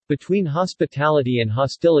Between hospitality and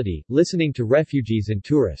hostility, listening to refugees and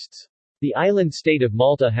tourists. The island state of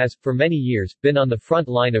Malta has, for many years, been on the front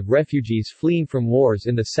line of refugees fleeing from wars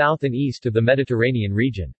in the south and east of the Mediterranean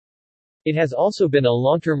region. It has also been a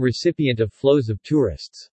long-term recipient of flows of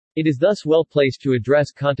tourists. It is thus well placed to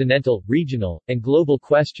address continental, regional, and global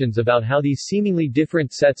questions about how these seemingly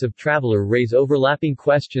different sets of traveler raise overlapping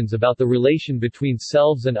questions about the relation between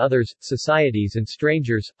selves and others, societies and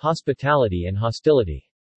strangers, hospitality and hostility.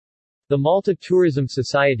 The Malta Tourism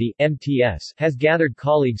Society (MTS) has gathered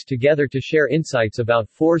colleagues together to share insights about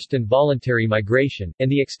forced and voluntary migration,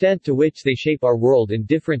 and the extent to which they shape our world in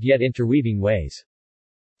different yet interweaving ways.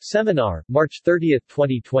 Seminar, March 30,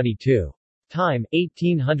 2022. Time,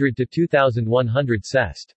 1800 to 2100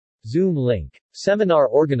 CEST. Zoom link. Seminar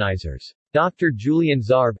organizers. Dr. Julian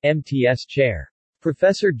Zarb, MTS Chair.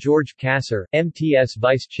 Professor George Kasser, MTS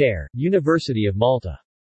Vice Chair, University of Malta.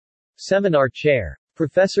 Seminar Chair.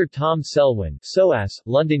 Professor Tom Selwyn, SOAS,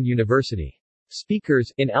 London University.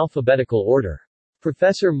 Speakers, in alphabetical order.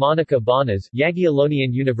 Professor Monika Bonas,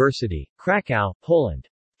 Jagiellonian University, Krakow, Poland.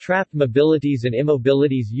 Trapped mobilities and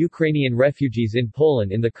immobilities Ukrainian refugees in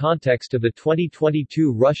Poland in the context of the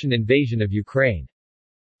 2022 Russian invasion of Ukraine.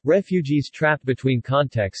 Refugees trapped between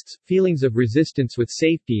contexts, feelings of resistance with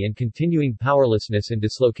safety and continuing powerlessness and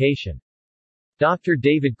dislocation. Dr.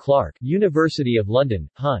 David Clark, University of London,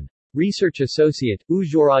 Hun. Research Associate,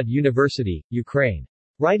 Uzhhorod University, Ukraine.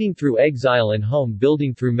 Writing Through Exile and Home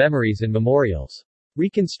Building Through Memories and Memorials.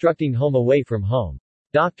 Reconstructing Home Away from Home.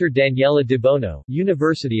 Dr. Daniela De Bono,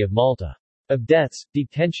 University of Malta. Of Deaths,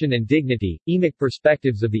 Detention and Dignity, EMIC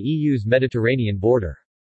Perspectives of the EU's Mediterranean Border.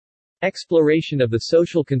 Exploration of the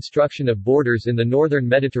Social Construction of Borders in the Northern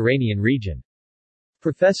Mediterranean Region.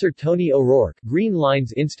 Professor Tony O'Rourke, Green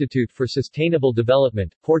Lines Institute for Sustainable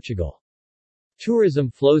Development, Portugal. Tourism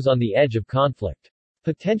flows on the edge of conflict.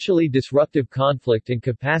 Potentially disruptive conflict and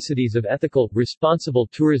capacities of ethical, responsible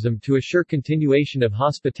tourism to assure continuation of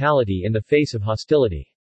hospitality in the face of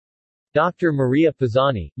hostility. Dr. Maria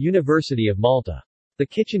Pisani, University of Malta. The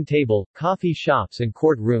Kitchen Table, Coffee Shops and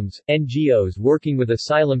Courtrooms, NGOs working with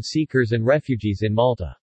asylum seekers and refugees in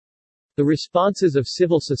Malta. The responses of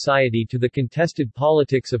civil society to the contested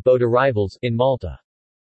politics of boat arrivals, in Malta.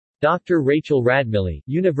 Dr. Rachel Radmilli,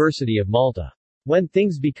 University of Malta. When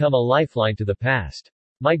Things Become a Lifeline to the Past.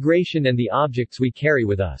 Migration and the Objects We Carry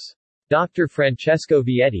with Us. Dr. Francesco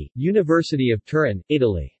Vietti, University of Turin,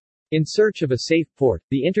 Italy. In Search of a Safe Port,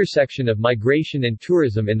 the intersection of migration and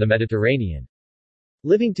tourism in the Mediterranean.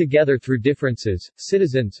 Living together through differences,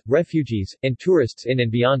 citizens, refugees, and tourists in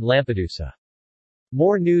and beyond Lampedusa.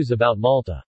 More news about Malta.